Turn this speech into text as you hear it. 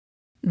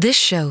This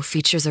show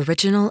features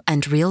original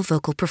and real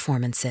vocal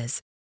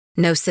performances.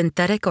 No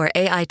synthetic or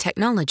AI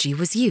technology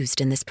was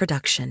used in this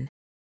production.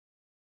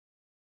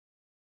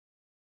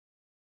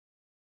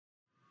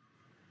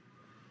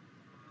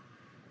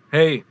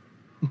 Hey,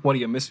 what, do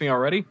you miss me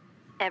already?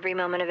 Every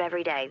moment of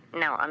every day.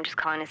 No, I'm just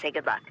calling to say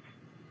good luck.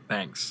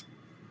 Thanks.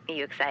 Are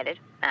you excited?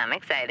 I'm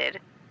excited.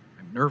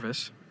 I'm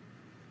nervous.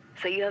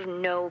 So you have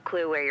no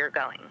clue where you're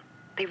going?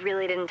 They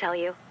really didn't tell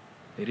you?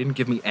 They didn't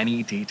give me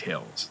any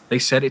details. They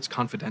said it's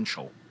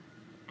confidential.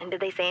 And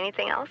did they say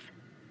anything else?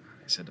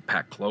 They said to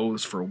pack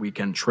clothes for a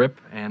weekend trip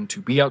and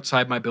to be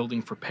outside my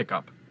building for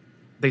pickup.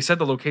 They said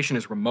the location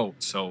is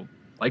remote, so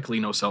likely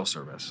no cell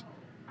service.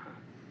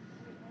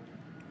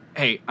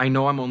 Hey, I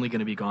know I'm only going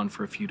to be gone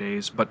for a few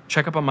days, but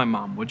check up on my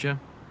mom, would you?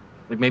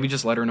 Like, maybe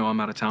just let her know I'm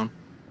out of town.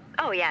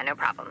 Oh, yeah, no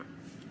problem.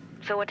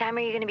 So what time are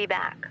you going to be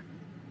back?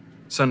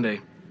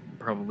 Sunday,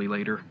 probably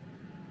later.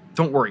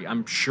 Don't worry,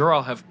 I'm sure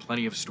I'll have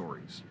plenty of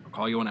stories. I'll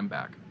call you when I'm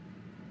back.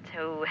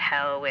 To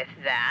hell with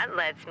that.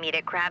 Let's meet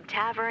at Crab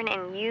Tavern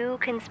and you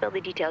can spill the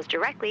details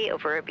directly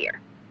over a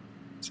beer.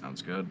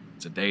 Sounds good.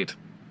 It's a date.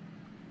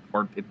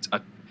 Or it's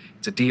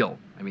a deal.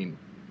 I mean,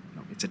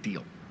 no, it's a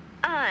deal.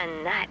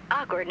 On that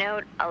awkward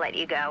note, I'll let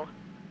you go.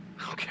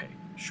 Okay,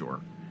 sure.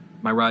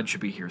 My ride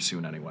should be here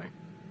soon anyway.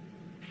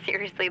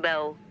 Seriously,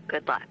 though,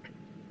 good luck.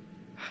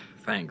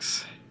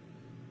 Thanks.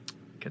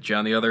 Catch you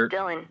on the other...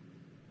 Dylan,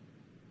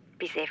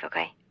 be safe,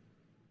 okay?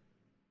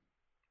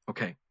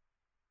 Okay.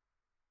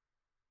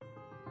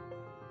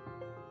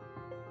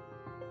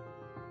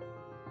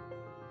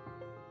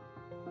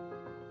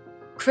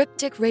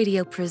 Cryptic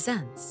Radio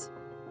presents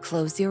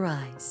Close Your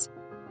Eyes.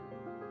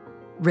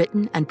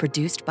 Written and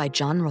produced by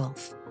John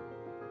Rolfe.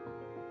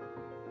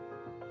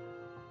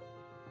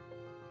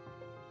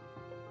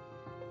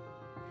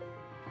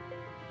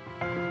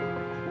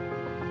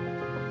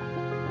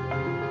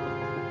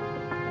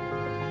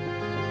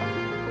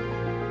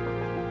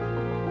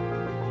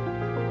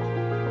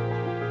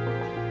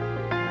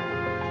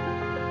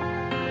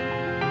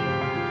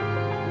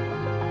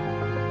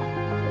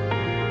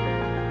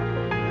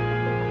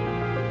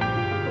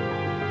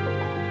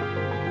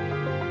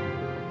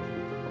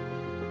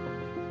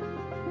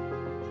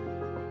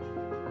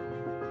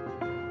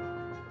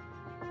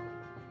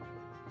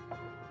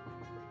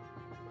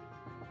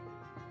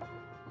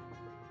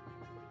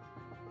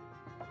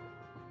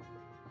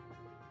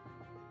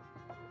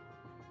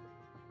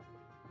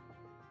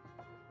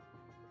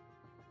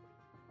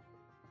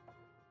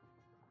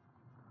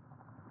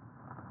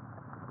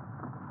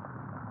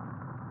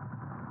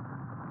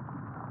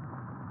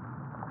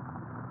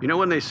 You know,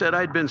 when they said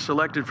I'd been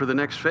selected for the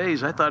next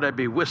phase, I thought I'd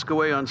be whisked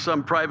away on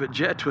some private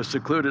jet to a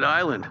secluded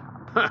island.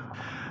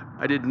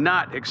 I did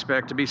not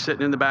expect to be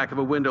sitting in the back of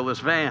a windowless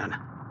van.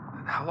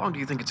 How long do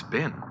you think it's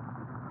been?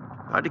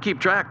 Hard to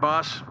keep track,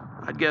 boss.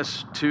 I'd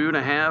guess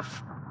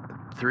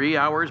 2.5, 3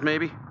 hours,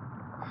 maybe.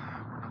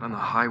 We're not on the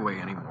highway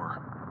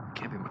anymore.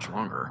 Can't be much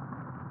longer.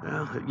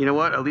 Well, you know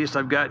what? At least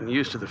I've gotten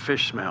used to the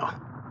fish smell.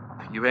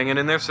 You hanging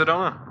in there,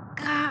 Sedona?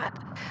 God,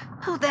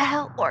 who the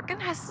hell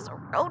organizes a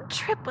road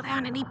trip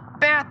without any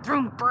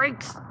bathroom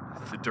breaks?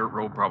 The dirt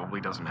road probably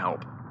doesn't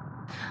help.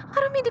 I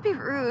don't mean to be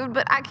rude,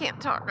 but I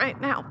can't talk right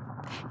now.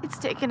 It's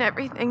taken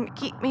everything to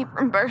keep me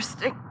from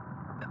bursting.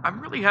 I'm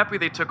really happy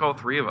they took all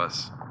three of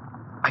us.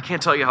 I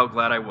can't tell you how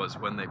glad I was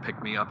when they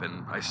picked me up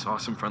and I saw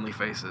some friendly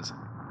faces.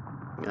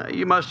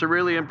 You must have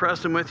really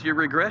impressed them with your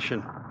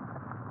regression.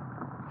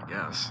 I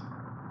guess.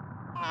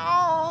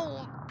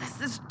 Oh,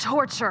 this is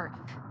torture.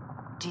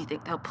 Do you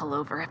think they'll pull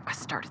over if I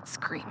started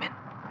screaming?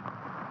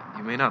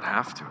 You may not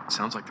have to. It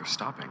sounds like they're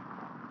stopping.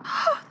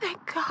 Oh,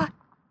 thank God.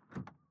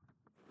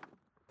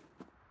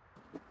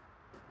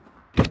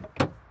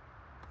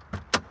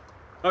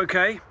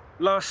 Okay,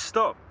 last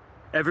stop.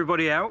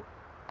 Everybody out?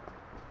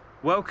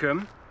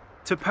 Welcome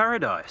to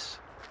paradise.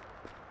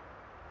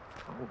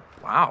 Oh,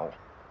 wow.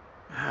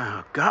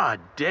 Oh,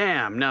 God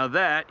damn. Now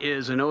that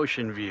is an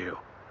ocean view.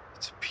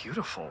 It's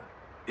beautiful.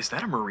 Is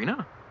that a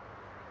marina?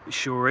 It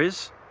sure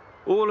is.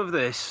 All of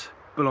this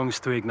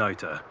belongs to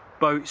Ignota.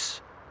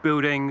 Boats,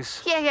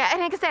 buildings. Yeah,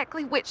 and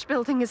exactly which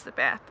building is the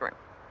bathroom?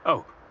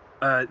 Oh,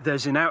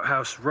 there's an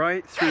outhouse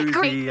right through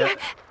Great, the... yeah,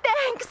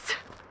 thanks!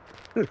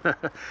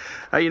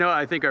 You know,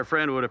 I think our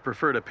friend would have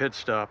preferred a pit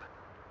stop.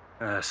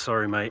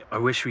 Sorry, mate. I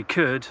wish we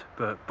could,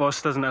 but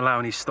boss doesn't allow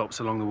any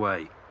stops along the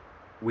way.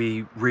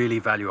 We really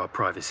value our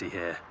privacy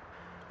here,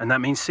 and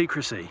that means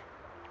secrecy.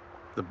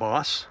 The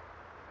boss?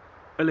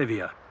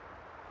 Olivia.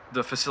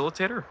 The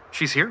facilitator?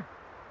 She's here.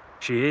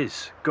 She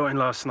is. Got in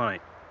last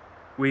night.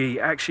 We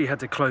actually had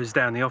to close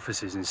down the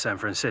offices in San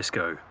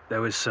Francisco.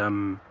 There was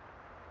some,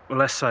 well,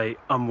 let's say,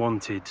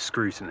 unwanted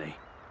scrutiny.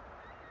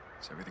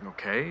 Is everything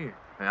okay?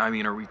 I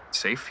mean, are we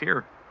safe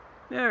here?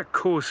 Yeah, of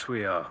course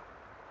we are.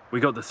 We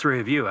got the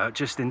three of you out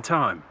just in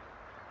time.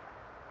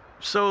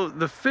 So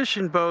the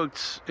fishing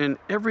boats and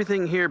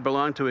everything here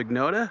belong to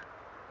Ignota?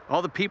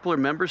 All the people are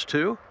members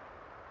too?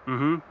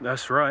 Mm-hmm,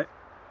 that's right.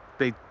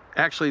 They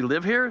actually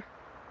live here?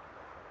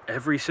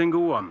 Every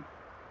single one.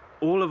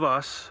 All of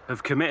us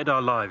have committed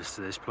our lives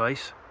to this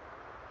place.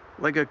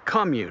 Like a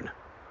commune.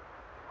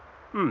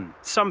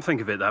 Some think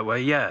of it that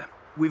way, yeah.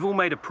 We've all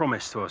made a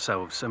promise to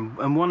ourselves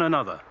and one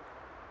another.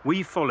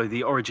 We follow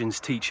the Origins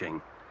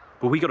teaching,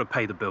 but we got to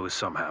pay the bills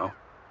somehow.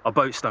 Our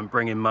boats don't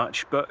bring in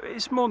much, but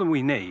it's more than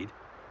we need.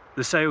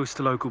 The sales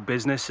to local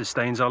business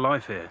sustains our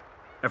life here.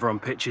 Everyone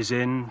pitches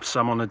in,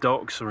 some on the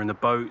docks or in the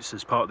boats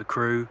as part of the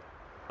crew.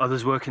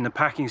 Others work in the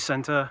packing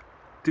centre,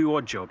 do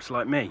odd jobs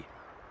like me.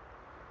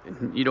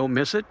 You don't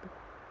miss it?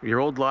 Your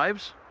old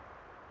lives?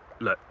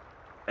 Look,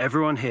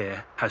 everyone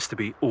here has to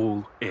be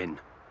all in.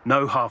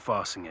 No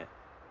half-arsing it.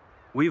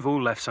 We've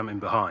all left something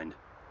behind.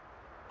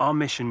 Our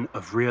mission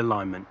of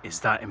realignment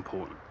is that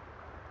important.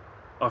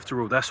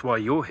 After all, that's why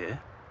you're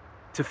here.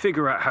 To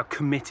figure out how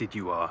committed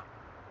you are.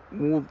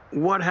 Well,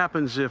 what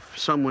happens if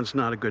someone's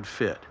not a good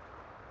fit?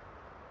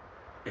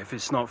 If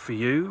it's not for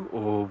you,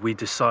 or we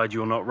decide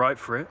you're not right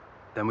for it,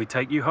 then we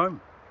take you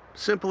home.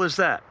 Simple as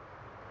that.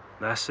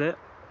 That's it.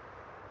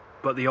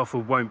 But the offer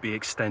won't be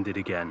extended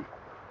again.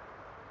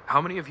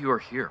 How many of you are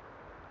here?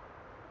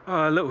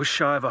 A little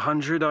shy of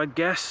 100, I'd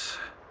guess.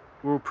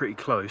 We're all pretty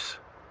close.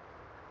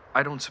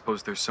 I don't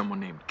suppose there's someone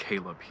named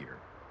Caleb here.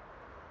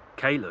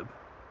 Caleb?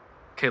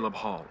 Caleb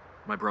Hall,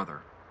 my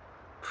brother.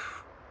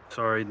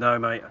 Sorry, no,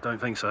 mate, I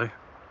don't think so.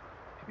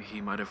 Maybe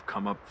he might have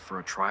come up for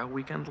a trial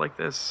weekend like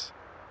this?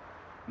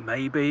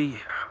 Maybe.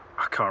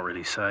 I can't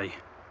really say.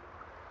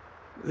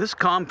 This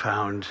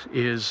compound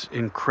is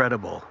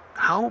incredible.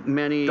 How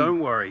many... Don't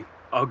worry.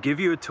 I'll give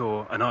you a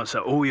tour and answer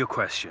all your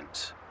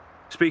questions.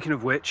 Speaking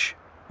of which,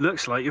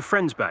 looks like your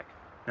friend's back.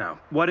 Now,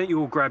 why don't you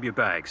all grab your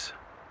bags?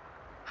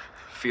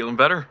 Feeling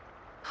better?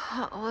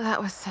 Oh,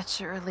 that was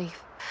such a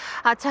relief.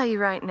 I'll tell you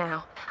right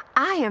now,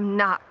 I am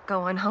not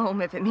going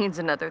home if it means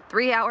another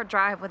 3-hour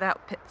drive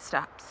without pit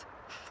stops.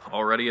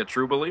 Already a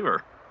true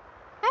believer.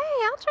 Hey,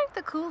 I'll drink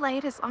the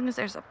Kool-Aid as long as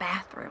there's a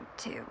bathroom,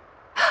 too.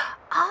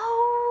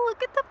 Oh,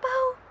 look at the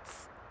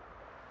boats.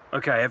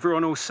 Okay,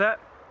 everyone all set?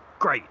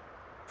 Great.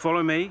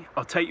 Follow me.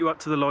 I'll take you up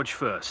to the lodge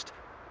first.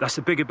 That's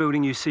the bigger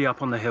building you see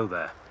up on the hill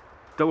there.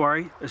 Don't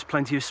worry, there's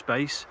plenty of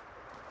space.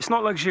 It's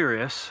not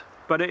luxurious,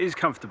 but it is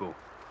comfortable.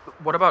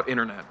 What about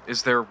internet?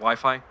 Is there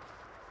Wi-Fi?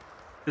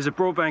 There's a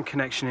broadband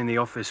connection in the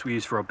office we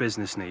use for our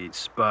business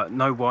needs, but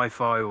no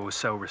Wi-Fi or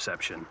cell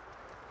reception.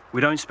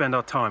 We don't spend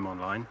our time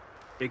online.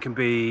 It can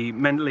be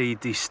mentally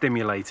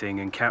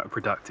destimulating and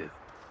counterproductive.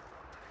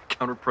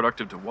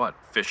 Counterproductive to what?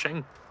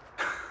 Fishing?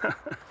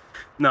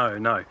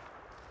 No.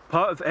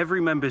 Part of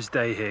every member's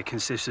day here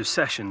consists of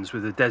sessions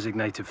with a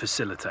designated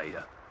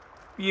facilitator,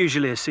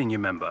 usually a senior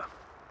member.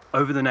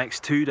 Over the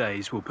next 2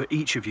 days, we'll put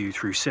each of you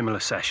through similar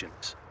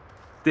sessions.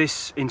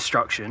 This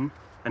instruction,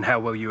 and how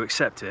well you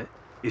accept it,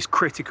 is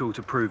critical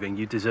to proving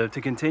you deserve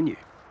to continue.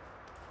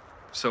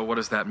 So what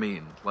does that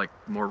mean? Like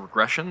more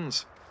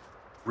regressions?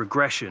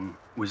 Regression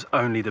was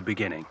only the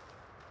beginning.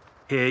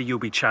 Here you'll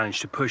be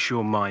challenged to push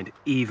your mind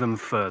even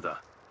further.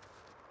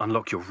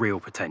 Unlock your real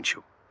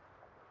potential.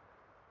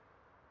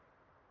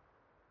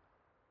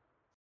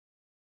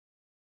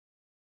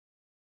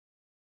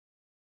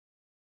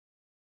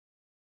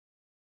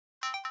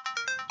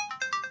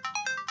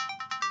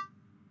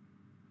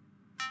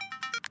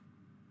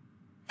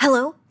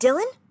 Hello,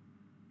 Dylan?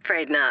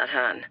 Afraid not,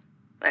 hon.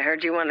 I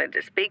heard you wanted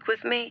to speak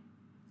with me.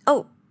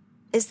 Oh,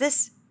 is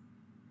this...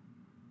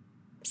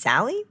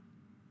 Sally?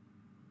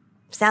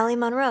 Sally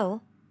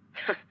Monroe?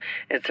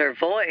 It's her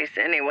voice,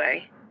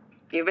 anyway.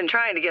 You've been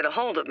trying to get a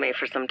hold of me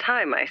for some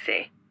time, I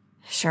see.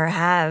 Sure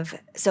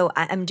have. So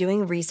I'm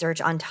doing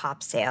research on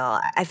Top Sale.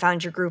 I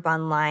found your group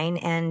online,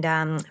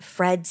 and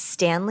Fred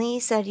Stanley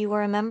said you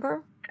were a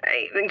member?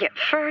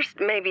 First,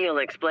 maybe you'll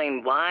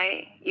explain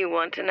why you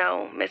want to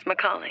know, Miss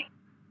McCauley.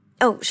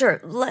 Oh, sure.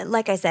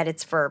 Like I said,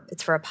 it's for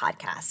a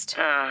podcast.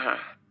 Uh-huh.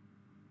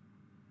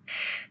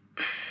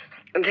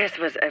 This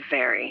was a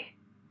very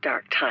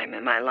dark time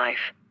in my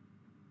life.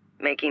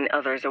 Making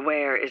others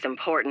aware is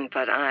important,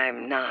 but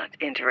I'm not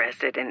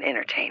interested in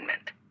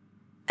entertainment.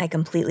 I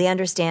completely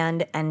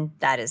understand, and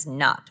that is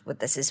not what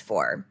this is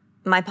for.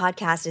 My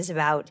podcast is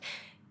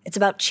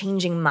about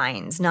changing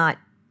minds, not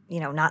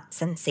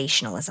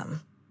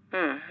sensationalism.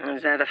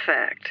 Is that a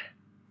fact?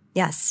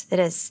 Yes, it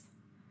is.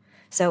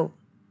 So,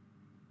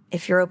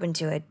 if you're open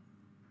to it,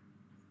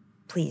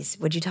 please,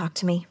 would you talk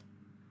to me?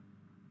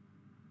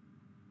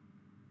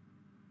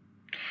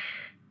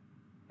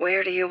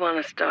 Where do you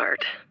want to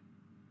start?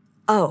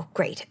 Oh,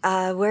 great.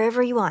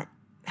 Wherever you want.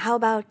 How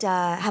about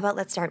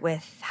let's start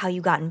with how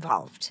you got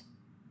involved?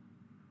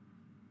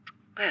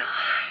 Well,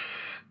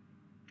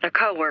 a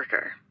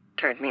coworker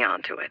turned me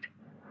on to it.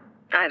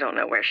 I don't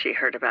know where she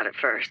heard about it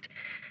first.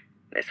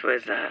 This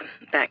was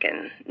back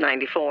in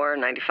 94,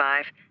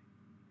 95.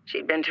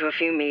 She'd been to a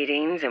few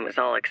meetings and was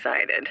all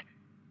excited.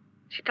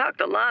 She talked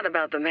a lot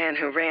about the man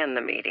who ran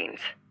the meetings.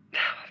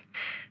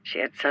 She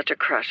had such a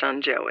crush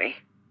on Joey.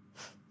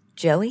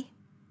 Joey?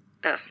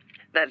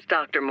 That's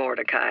Dr.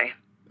 Mordecai.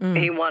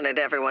 He wanted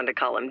everyone to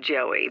call him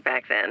Joey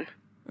back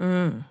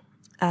then.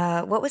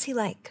 What was he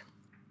like?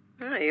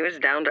 He was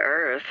down to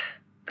earth,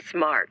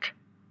 smart.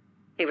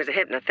 He was a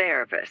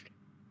hypnotherapist.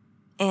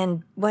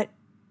 And what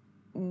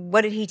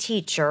what did he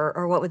teach,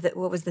 or what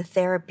was the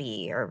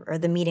therapy or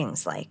the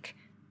meetings like?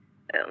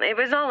 Well, it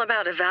was all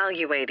about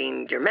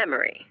evaluating your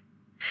memory.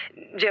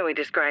 Joey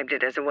described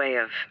it as a way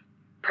of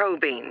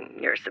probing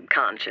your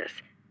subconscious.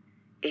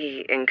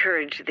 He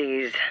encouraged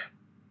these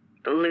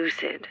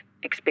lucid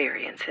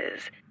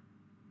experiences,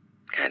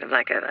 kind of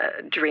like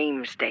a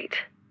dream state.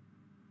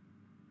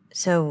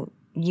 So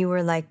you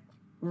were like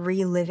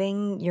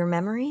reliving your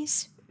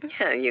memories?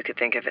 Yeah, you could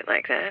think of it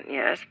like that,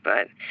 yes,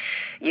 but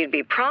you'd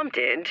be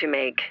prompted to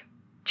make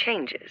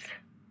changes.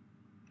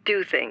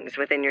 Do things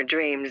within your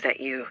dreams that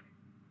you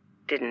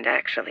didn't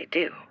actually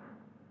do.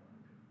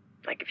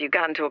 Like if you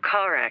got into a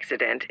car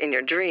accident in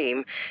your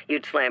dream,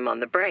 you'd slam on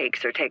the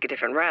brakes or take a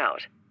different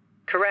route.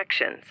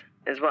 Corrections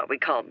is what we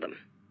called them.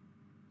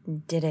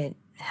 Did it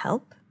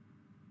help?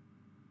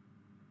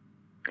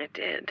 It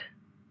did.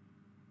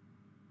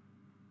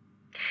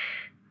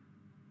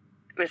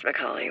 Miss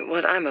McCauley,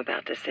 what I'm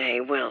about to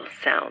say will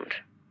sound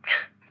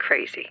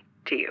crazy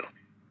to you.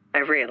 I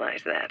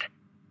realize that.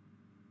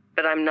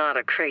 But I'm not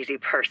a crazy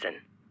person.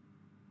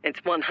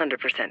 It's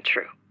 100%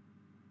 true.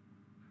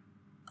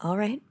 All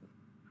right.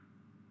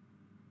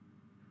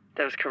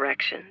 Those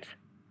corrections,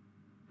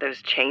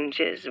 those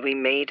changes we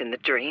made in the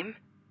dream,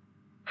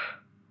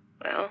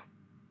 well,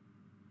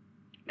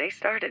 they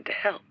started to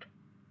help.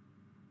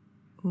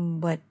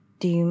 What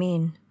do you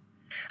mean?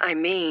 I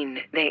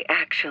mean, they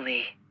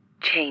actually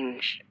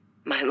changed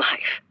my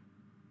life.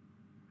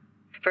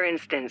 For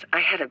instance, I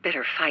had a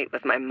bitter fight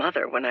with my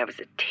mother when I was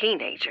a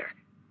teenager.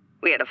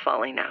 We had a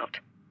falling out.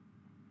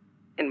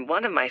 In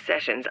one of my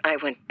sessions, I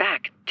went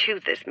back to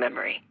this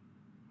memory,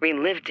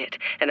 relived it,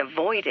 and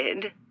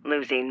avoided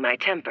losing my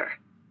temper.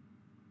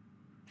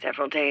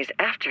 Several days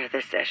after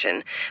this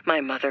session,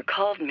 my mother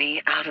called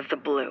me out of the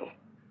blue.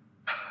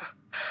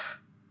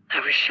 I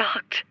was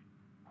shocked.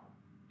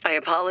 I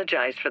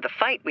apologized for the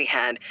fight we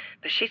had,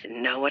 but she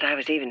didn't know what I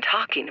was even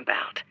talking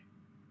about.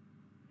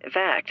 In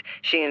fact,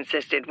 she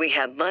insisted we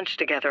had lunch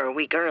together a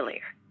week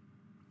earlier.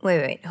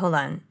 Wait, hold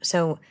on.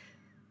 So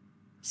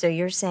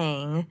you're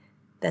saying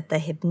that the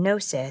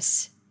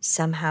hypnosis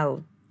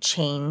somehow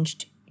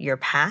changed your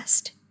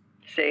past?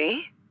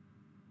 See?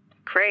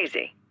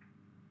 Crazy.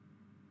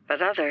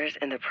 But others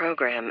in the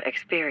program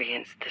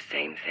experienced the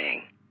same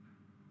thing.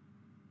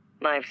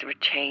 Lives were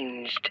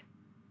changed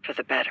for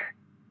the better.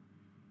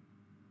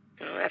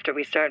 After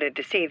we started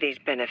to see these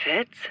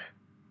benefits,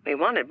 we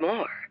wanted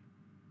more.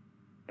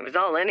 It was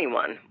all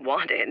anyone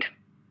wanted.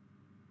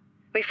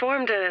 We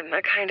formed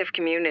a kind of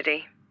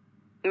community.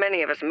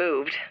 Many of us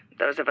moved,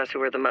 those of us who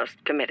were the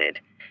most committed.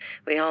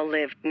 We all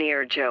lived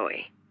near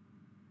Joey.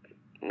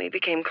 We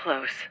became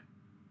close,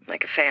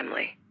 like a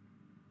family.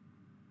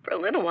 For a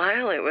little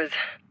while, it was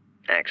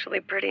actually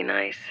pretty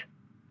nice.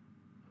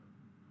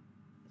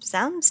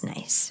 Sounds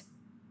nice.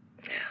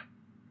 Yeah.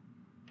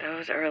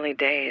 Those early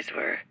days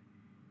were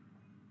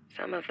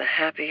some of the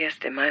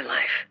happiest in my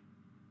life.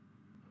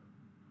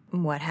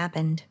 What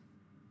happened?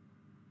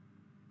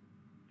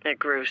 It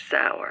grew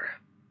sour.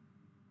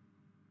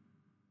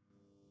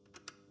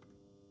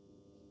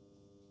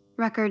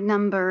 Record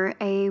number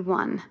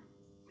A1.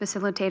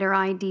 Facilitator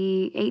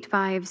ID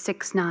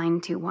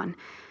 856921.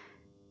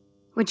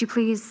 Would you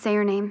please say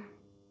your name?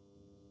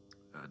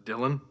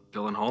 Dylan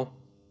Hall.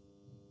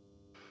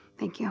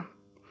 Thank you.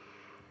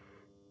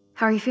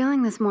 How are you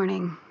feeling this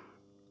morning?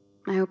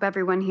 I hope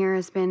everyone here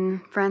has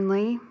been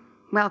friendly,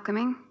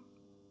 welcoming.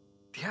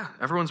 Yeah,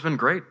 everyone's been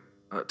great.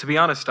 To be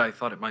honest, I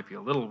thought it might be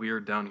a little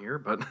weird down here,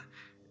 but it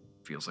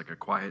feels like a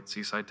quiet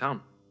seaside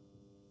town.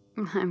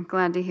 I'm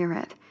glad to hear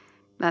it.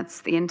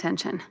 That's the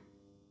intention.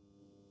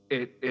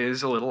 It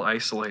is a little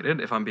isolated,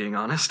 if I'm being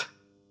honest.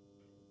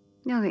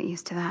 You'll get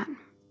used to that.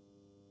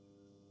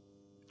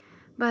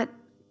 But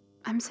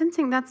I'm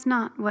sensing that's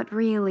not what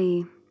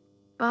really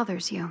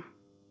bothers you.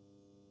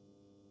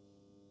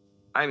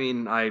 I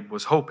mean, I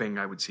was hoping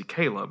I would see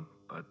Caleb,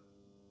 but...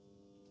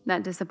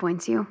 That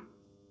disappoints you?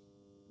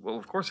 Well,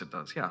 of course it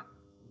does, yeah.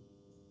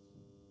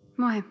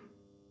 Why?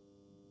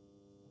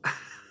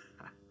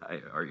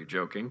 Are you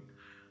joking?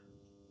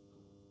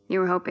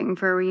 You were hoping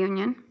for a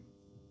reunion?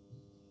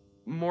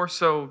 More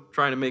so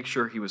trying to make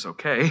sure he was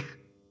okay.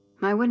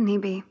 Why wouldn't he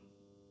be?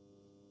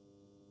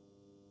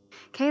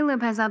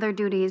 Caleb has other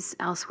duties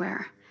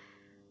elsewhere.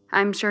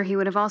 I'm sure he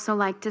would have also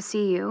liked to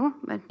see you,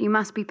 but you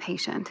must be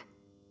patient.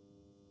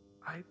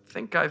 I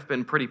think I've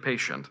been pretty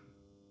patient.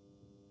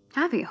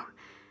 Have you?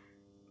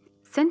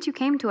 Since you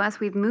came to us,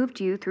 we've moved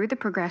you through the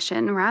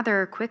progression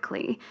rather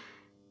quickly.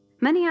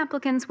 Many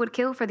applicants would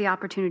kill for the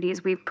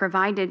opportunities we've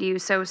provided you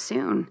so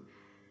soon.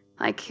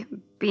 Like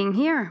being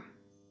here.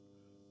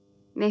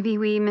 Maybe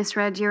we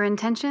misread your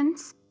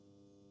intentions?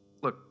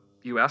 Look,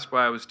 you asked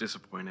why I was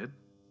disappointed.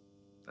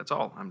 That's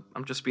all.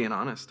 I'm just being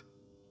honest.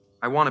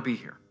 I want to be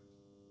here.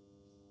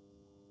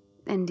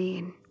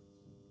 Indeed.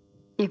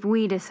 If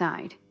we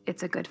decide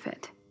it's a good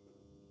fit.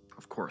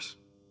 Of course.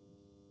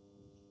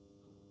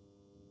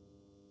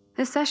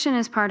 This session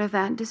is part of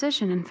that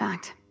decision, in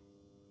fact.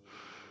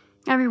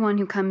 Everyone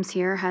who comes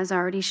here has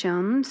already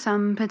shown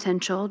some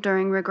potential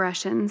during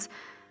regressions,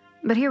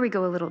 But here we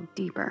go a little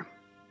deeper.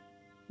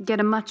 Get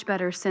a much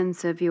better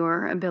sense of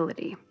your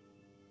ability.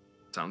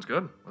 Sounds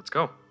good. Let's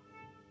go.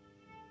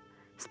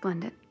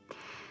 Splendid.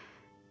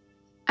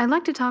 I'd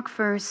like to talk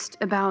first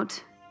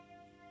about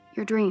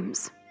your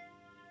dreams.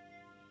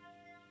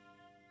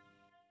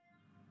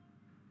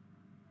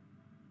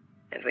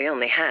 And we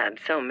only had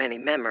so many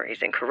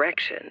memories and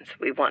corrections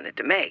we wanted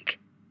to make.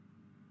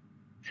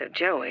 So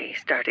Joey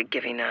started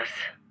giving us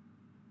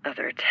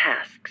other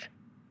tasks.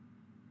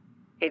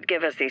 He'd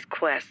give us these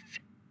quests.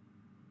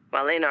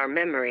 While in our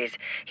memories,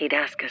 he'd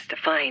ask us to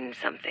find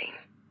something,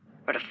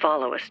 or to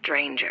follow a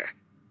stranger.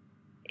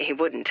 He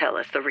wouldn't tell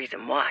us the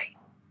reason why.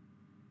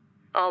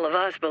 All of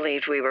us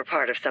believed we were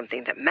part of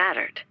something that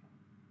mattered.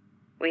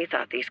 We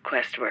thought these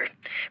quests were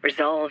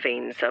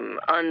resolving some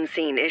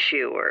unseen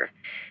issue or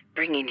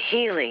bringing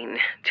healing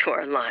to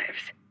our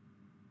lives.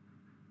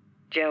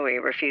 Joey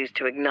refused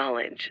to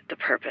acknowledge the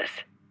purpose,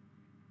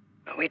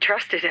 but we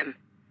trusted him.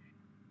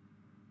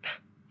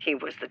 He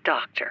was the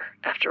doctor,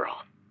 after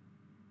all.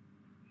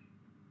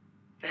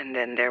 And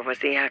then there was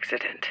the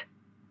accident.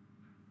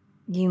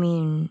 You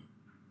mean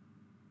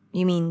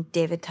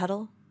David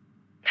Tuttle?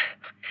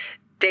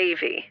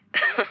 Davy.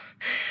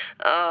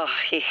 Oh,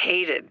 he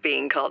hated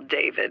being called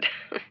David.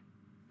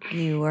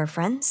 You were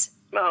friends?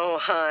 Oh,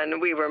 hon,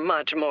 we were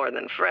much more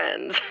than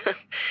friends.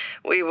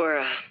 We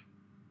were,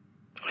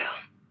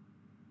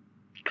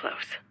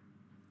 close.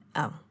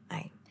 Oh,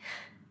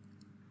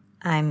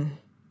 I'm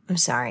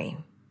sorry.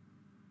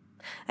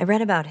 I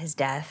read about his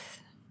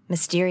death.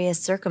 Mysterious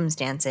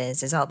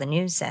circumstances is all the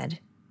news said.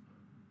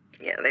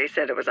 Yeah, they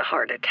said it was a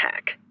heart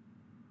attack.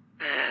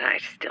 I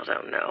still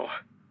don't know.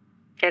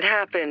 It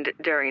happened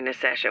during a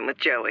session with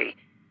Joey.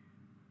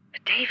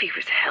 But Davy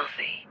was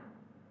healthy.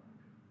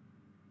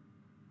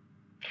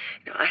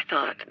 I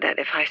thought that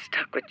if I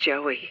stuck with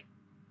Joey,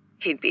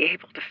 he'd be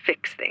able to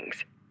fix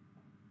things.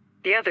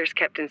 The others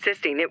kept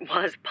insisting it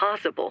was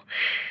possible.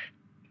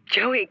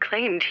 Joey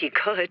claimed he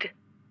could.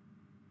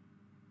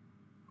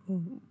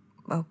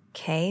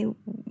 Okay,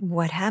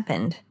 what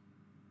happened?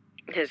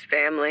 His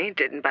family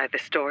didn't buy the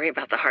story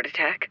about the heart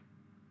attack.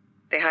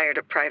 They hired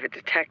a private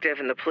detective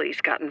and the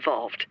police got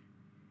involved.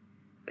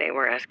 They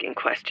were asking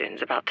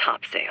questions about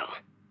Topsail.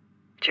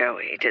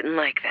 Joey didn't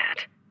like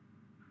that.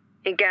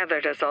 He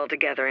gathered us all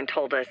together and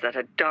told us that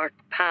a dark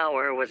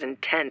power was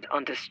intent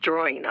on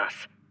destroying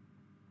us,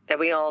 that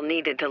we all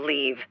needed to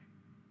leave.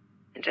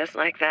 And just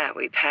like that,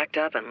 we packed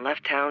up and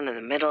left town in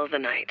the middle of the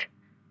night.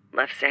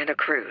 Left Santa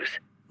Cruz.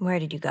 Where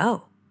did you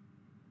go?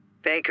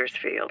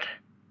 Bakersfield.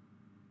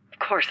 Of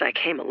course I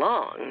came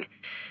along.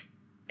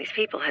 These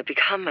people had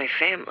become my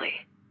family.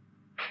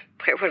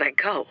 Where would I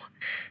go?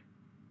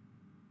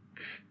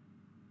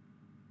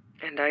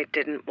 And I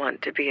didn't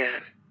want to be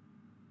a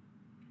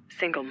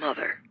single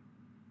mother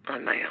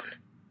on my own.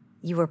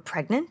 You were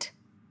pregnant?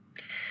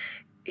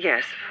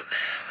 Yes,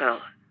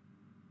 well,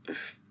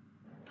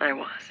 I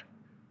was.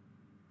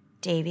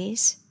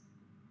 Davies?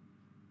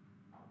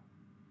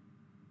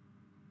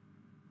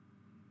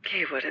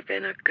 He would have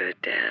been a good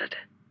dad.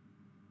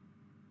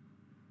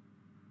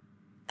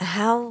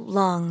 How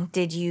long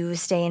did you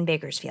stay in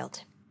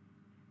Bakersfield?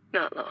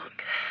 Not long.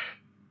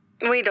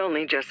 We'd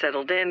only just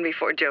settled in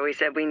before Joey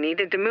said we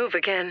needed to move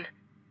again.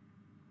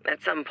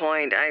 At some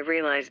point, I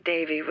realized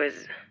Davy was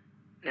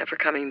never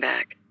coming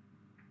back.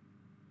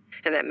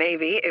 And that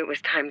maybe it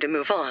was time to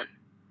move on.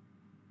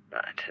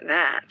 But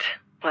that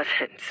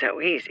wasn't so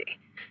easy.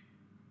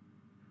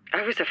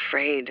 I was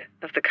afraid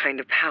of the kind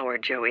of power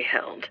Joey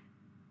held.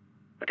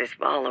 What his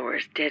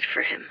followers did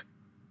for him.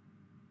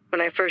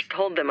 When I first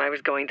told them I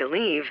was going to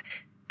leave,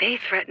 they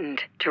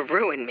threatened to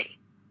ruin me,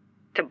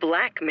 to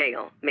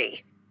blackmail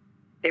me.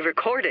 They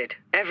recorded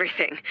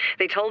everything.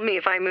 They told me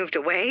if I moved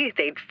away,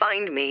 they'd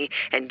find me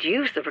and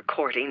use the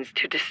recordings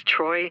to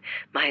destroy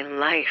my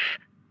life.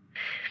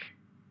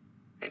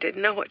 I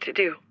didn't know what to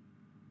do.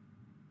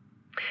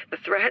 The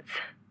threats,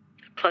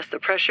 plus the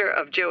pressure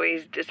of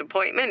Joey's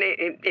disappointment,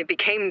 it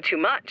became too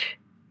much.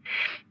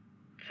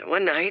 So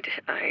one night,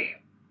 I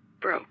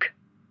broke.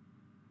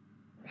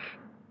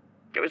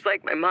 It was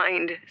like my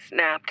mind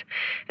snapped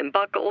and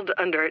buckled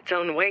under its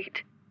own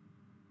weight.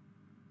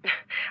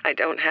 I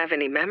don't have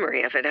any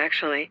memory of it,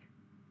 actually.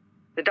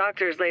 The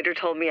doctors later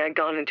told me I'd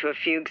gone into a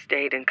fugue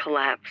state and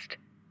collapsed.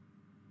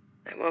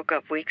 I woke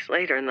up weeks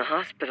later in the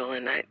hospital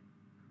and I'd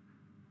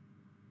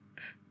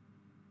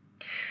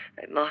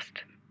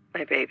lost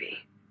my baby.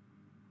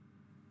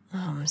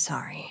 Oh, I'm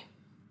sorry.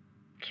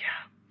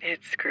 Yeah,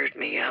 it screwed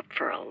me up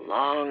for a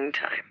long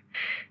time.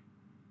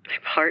 My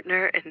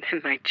partner and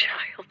then my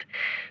child.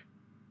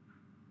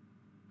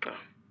 Well,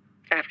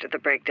 after the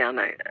breakdown,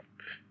 I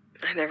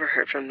never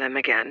heard from them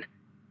again.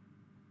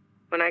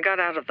 When I got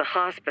out of the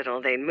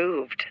hospital, they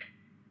moved.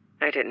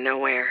 I didn't know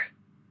where.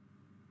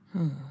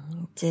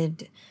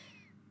 Did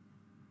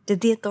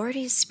the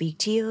authorities speak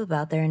to you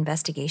about their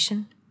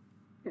investigation?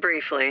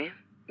 Briefly.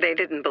 They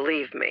didn't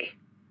believe me.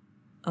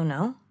 Oh,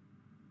 no?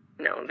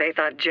 No, they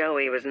thought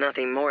Joey was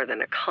nothing more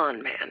than a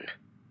con man.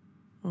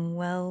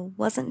 Well,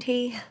 wasn't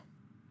he?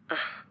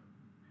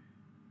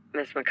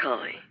 Miss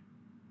McCauley,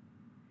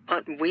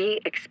 What we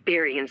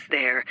experienced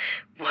there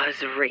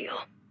was real.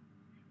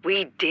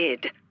 We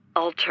did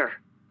alter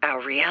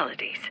our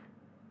realities.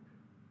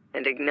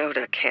 And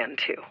Ignota can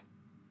too.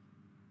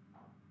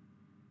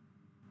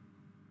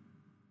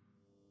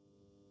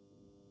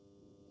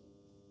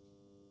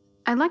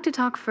 I'd like to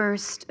talk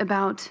first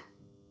about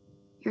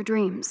your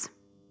dreams.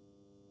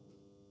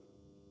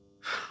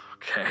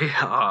 Okay,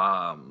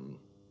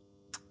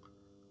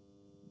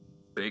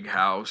 big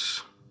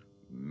house,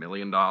 $1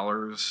 million,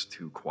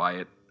 2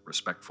 quiet,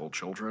 respectful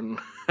children.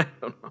 I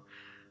don't know.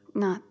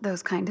 Not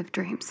those kind of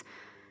dreams.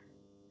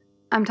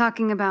 I'm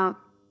talking about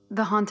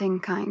the haunting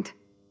kind.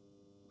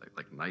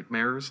 Like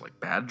nightmares? Like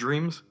bad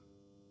dreams?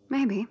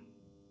 Maybe.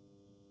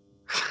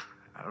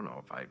 I don't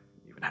know if I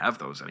even have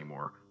those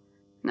anymore.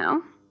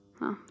 No?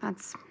 Well,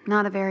 that's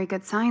not a very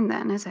good sign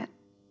then, is it?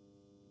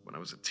 When I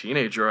was a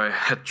teenager, I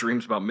had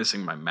dreams about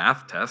missing my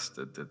math test.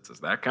 Does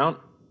that count?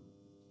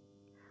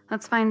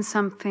 Let's find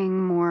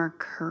something more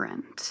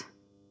current.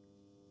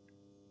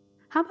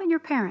 How about your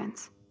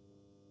parents?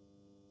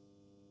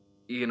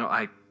 You know,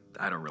 I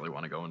don't really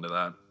want to go into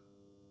that.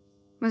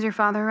 Was your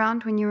father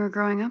around when you were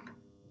growing up?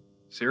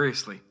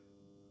 Seriously.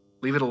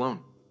 Leave it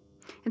alone.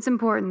 It's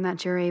important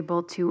that you're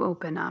able to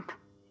open up.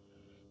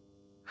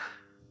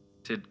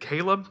 Did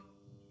Caleb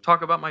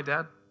talk about my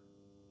dad?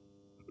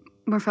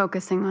 We're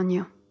focusing on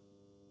you.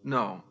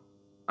 No,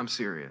 I'm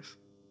serious.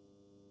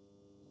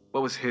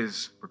 What was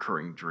his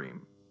recurring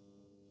dream?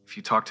 If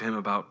you talk to him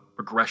about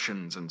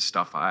regressions and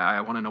stuff,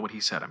 I want to know what he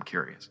said. I'm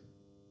curious.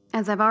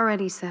 As I've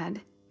already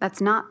said,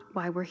 that's not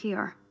why we're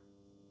here.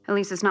 At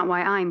least it's not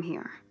why I'm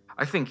here.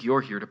 I think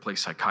you're here to play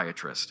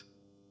psychiatrist.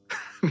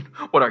 I mean,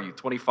 what are you,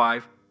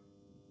 25?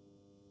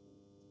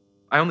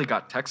 I only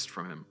got text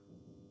from him.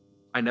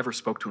 I never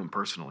spoke to him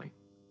personally.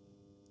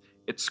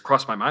 It's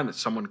crossed my mind that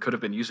someone could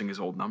have been using his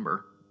old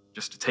number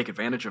just to take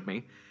advantage of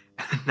me.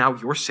 And now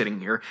you're sitting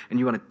here and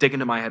you want to dig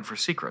into my head for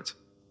secrets.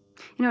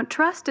 You know,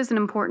 trust is an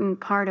important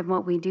part of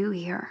what we do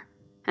here.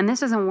 And this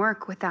doesn't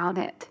work without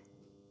it.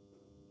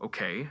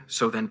 Okay,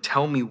 so then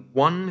tell me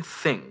one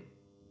thing,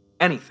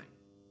 anything,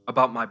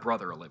 about my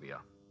brother, Olivia.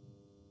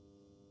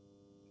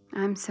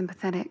 I'm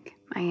sympathetic.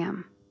 I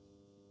am.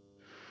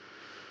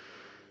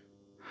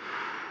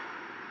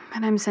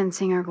 But I'm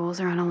sensing our goals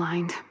are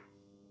unaligned.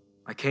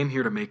 I came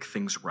here to make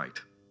things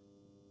right.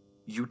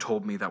 You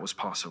told me that was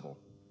possible.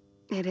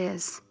 It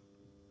is.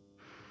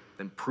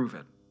 Then prove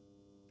it.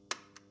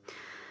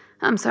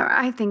 I'm sorry.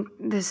 I think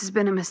this has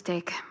been a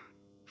mistake.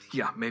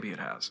 Yeah, maybe it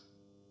has.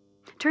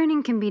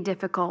 Training can be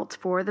difficult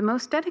for the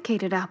most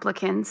dedicated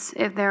applicants.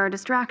 If there are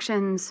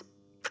distractions,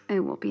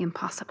 it will be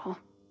impossible.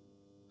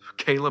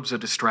 Caleb's a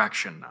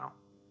distraction now.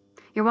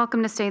 You're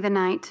welcome to stay the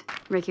night.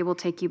 Ricky will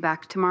take you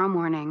back tomorrow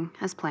morning,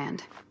 as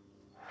planned.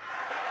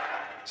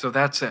 So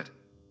that's it?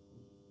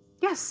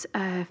 Yes,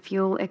 if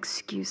you'll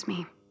excuse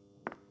me.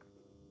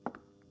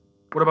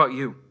 What about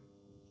you?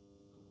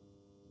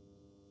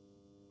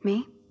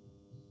 Me?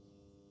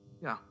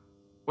 Yeah.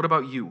 What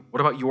about you? What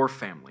about your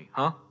family,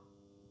 huh?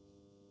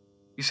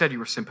 You said you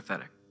were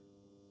sympathetic.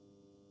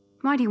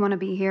 Why do you want to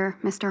be here,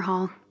 Mr.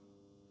 Hall?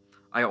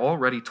 I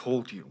already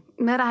told you.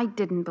 But I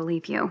didn't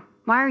believe you.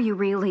 Why are you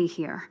really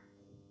here?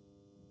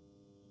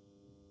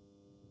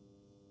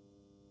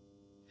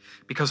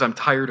 Because I'm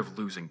tired of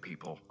losing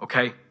people,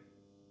 okay?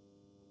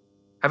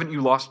 Haven't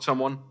you lost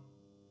someone?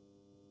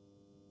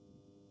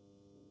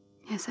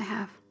 Yes, I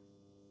have.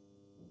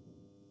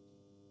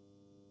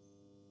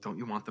 Don't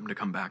you want them to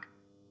come back?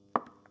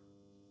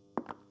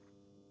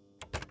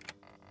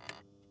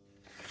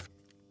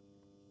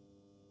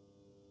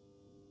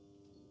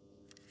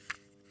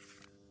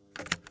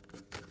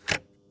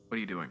 What are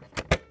you doing?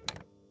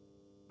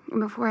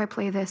 Before I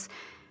play this,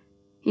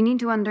 you need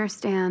to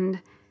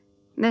understand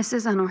this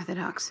is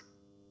unorthodox.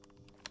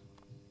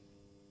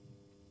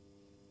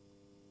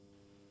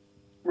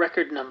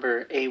 Record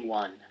number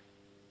A1.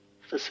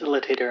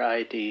 Facilitator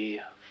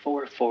ID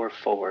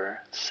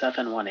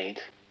 444718.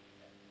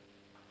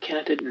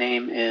 Candidate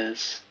name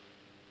is...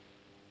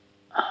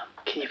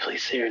 can you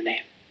please say your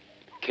name?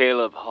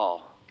 Caleb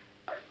Hall.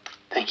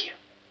 Thank you.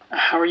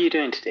 How are you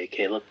doing today,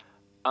 Caleb?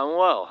 I'm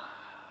well.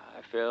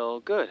 I feel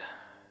good.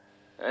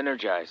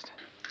 Energized.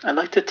 I'd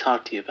like to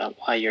talk to you about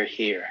why you're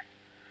here.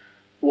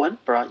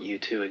 What brought you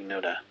to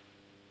Ignota?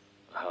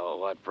 Oh,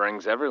 what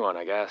brings everyone,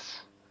 I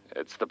guess.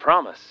 It's the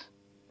promise.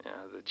 You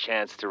know, the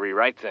chance to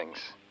rewrite things.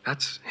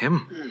 That's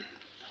him.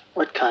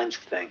 What kinds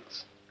of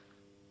things?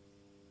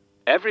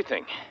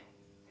 Everything.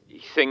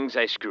 Things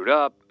I screwed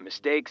up,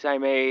 mistakes I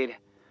made.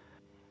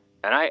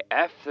 And I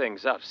effed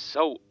things up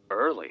so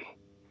early.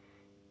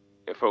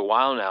 For a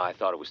while now, I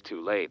thought it was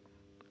too late.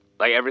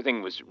 Like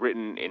everything was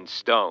written in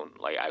stone.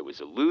 Like I was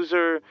a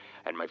loser,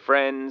 and my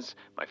friends,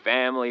 my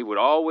family would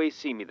always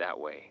see me that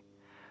way.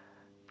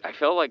 I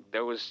felt like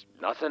there was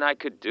nothing I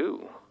could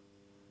do.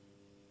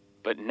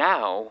 But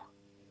now,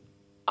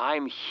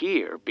 I'm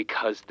here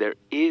because there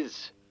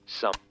is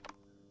some...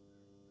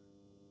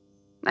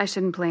 I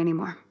shouldn't play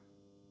anymore.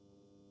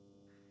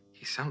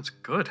 He sounds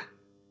good.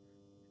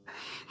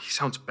 He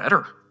sounds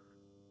better.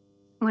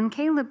 When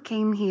Caleb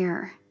came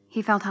here,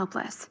 He felt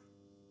helpless.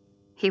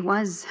 He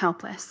was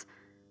helpless.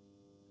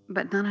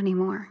 But not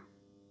anymore.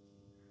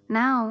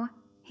 Now,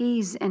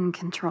 he's in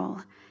control.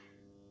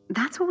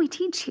 That's what we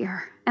teach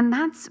here, and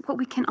that's what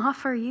we can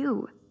offer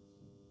you.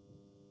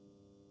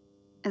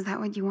 Is that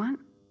what you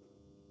want?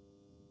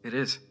 It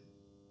is.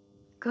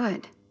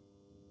 Good.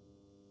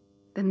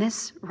 Then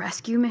this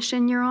rescue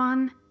mission you're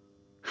on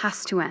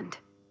has to end.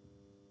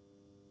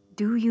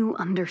 Do you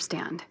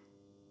understand?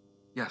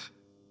 Yes.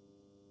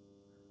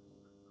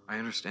 I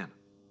understand.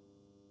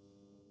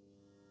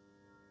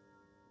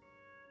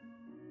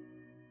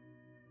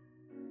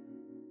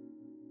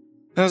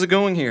 How's it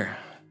going here?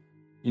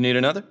 You need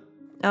another?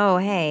 Oh,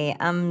 hey,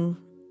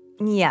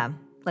 yeah,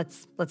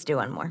 let's do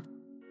one more.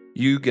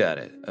 You got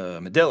it.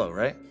 Modelo,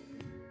 right?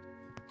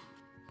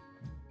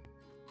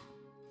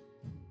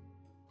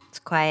 It's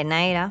a quiet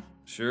night, huh?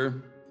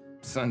 Sure.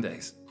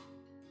 Sundays.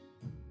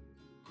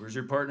 Where's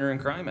your partner in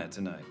crime at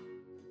tonight?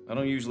 I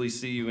don't usually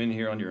see you in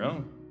here on your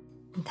own.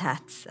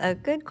 That's a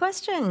good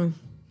question.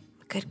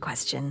 Good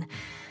question.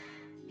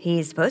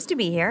 He's supposed to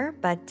be here,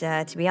 but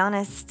to be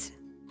honest,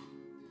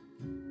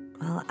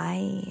 well,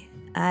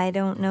 I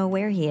don't know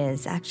where he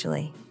is,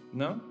 actually.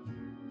 No?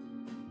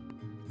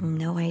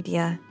 No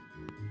idea.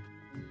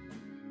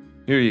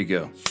 Here you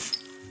go.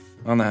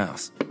 On the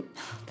house.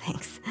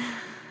 Thanks.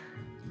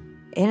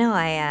 You know,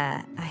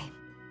 I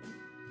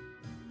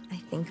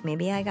think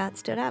maybe I got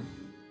stood up.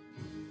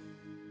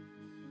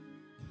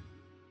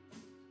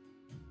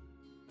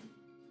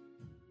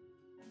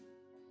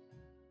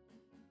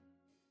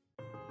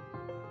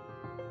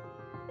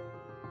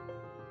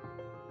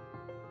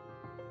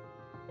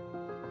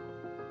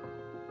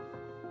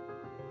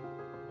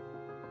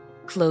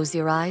 Close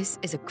Your Eyes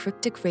is a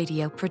Cryptic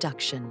Radio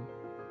production,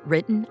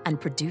 written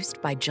and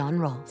produced by John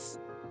Rolfe.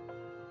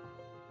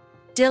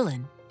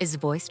 Dylan is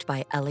voiced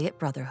by Elliot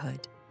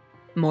Brotherhood,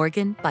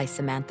 Morgan by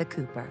Samantha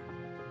Cooper,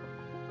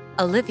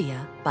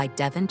 Olivia by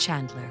Devin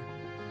Chandler,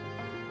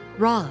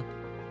 Rob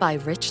by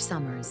Rich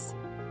Summers,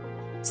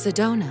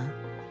 Sedona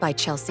by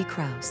Chelsea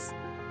Krause,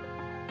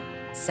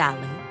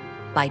 Sally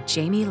by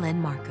Jamie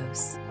Lynn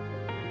Marcos,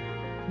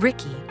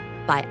 Ricky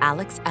by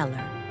Alex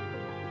Eller,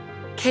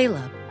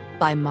 Caleb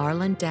by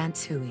Marlon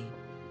Dance Hui,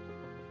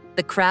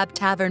 The Crab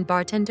Tavern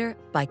Bartender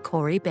by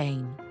Corey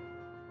Bain,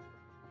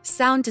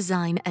 Sound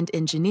Design and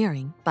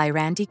Engineering by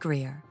Randy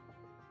Greer.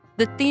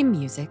 The theme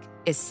music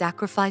is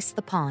Sacrifice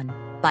the Pawn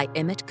by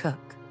Emmett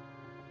Cook.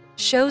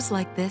 Shows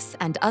like this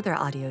and other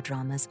audio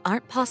dramas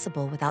aren't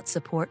possible without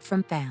support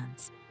from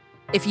fans.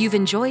 If you've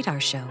enjoyed our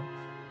show,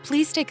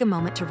 please take a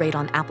moment to rate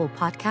on Apple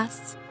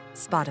Podcasts,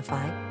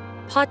 Spotify,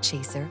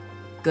 Podchaser,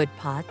 Good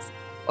Pods,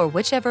 or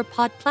whichever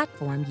pod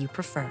platform you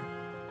prefer.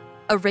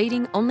 A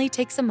rating only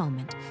takes a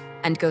moment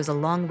and goes a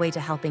long way to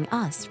helping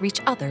us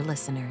reach other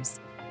listeners.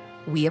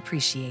 We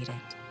appreciate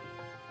it.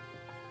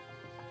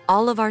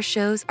 All of our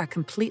shows are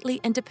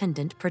completely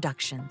independent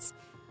productions.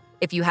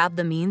 If you have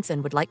the means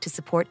and would like to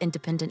support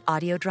independent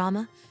audio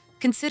drama,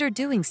 consider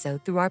doing so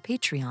through our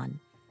Patreon.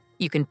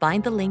 You can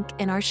find the link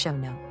in our show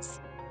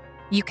notes.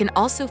 You can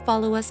also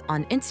follow us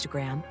on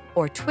Instagram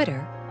or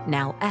Twitter,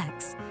 now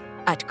X,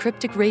 at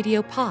Cryptic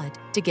Radio Pod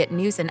to get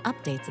news and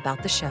updates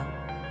about the show.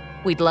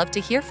 We'd love to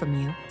hear from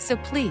you, so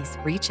please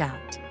reach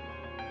out.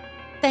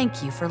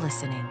 Thank you for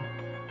listening.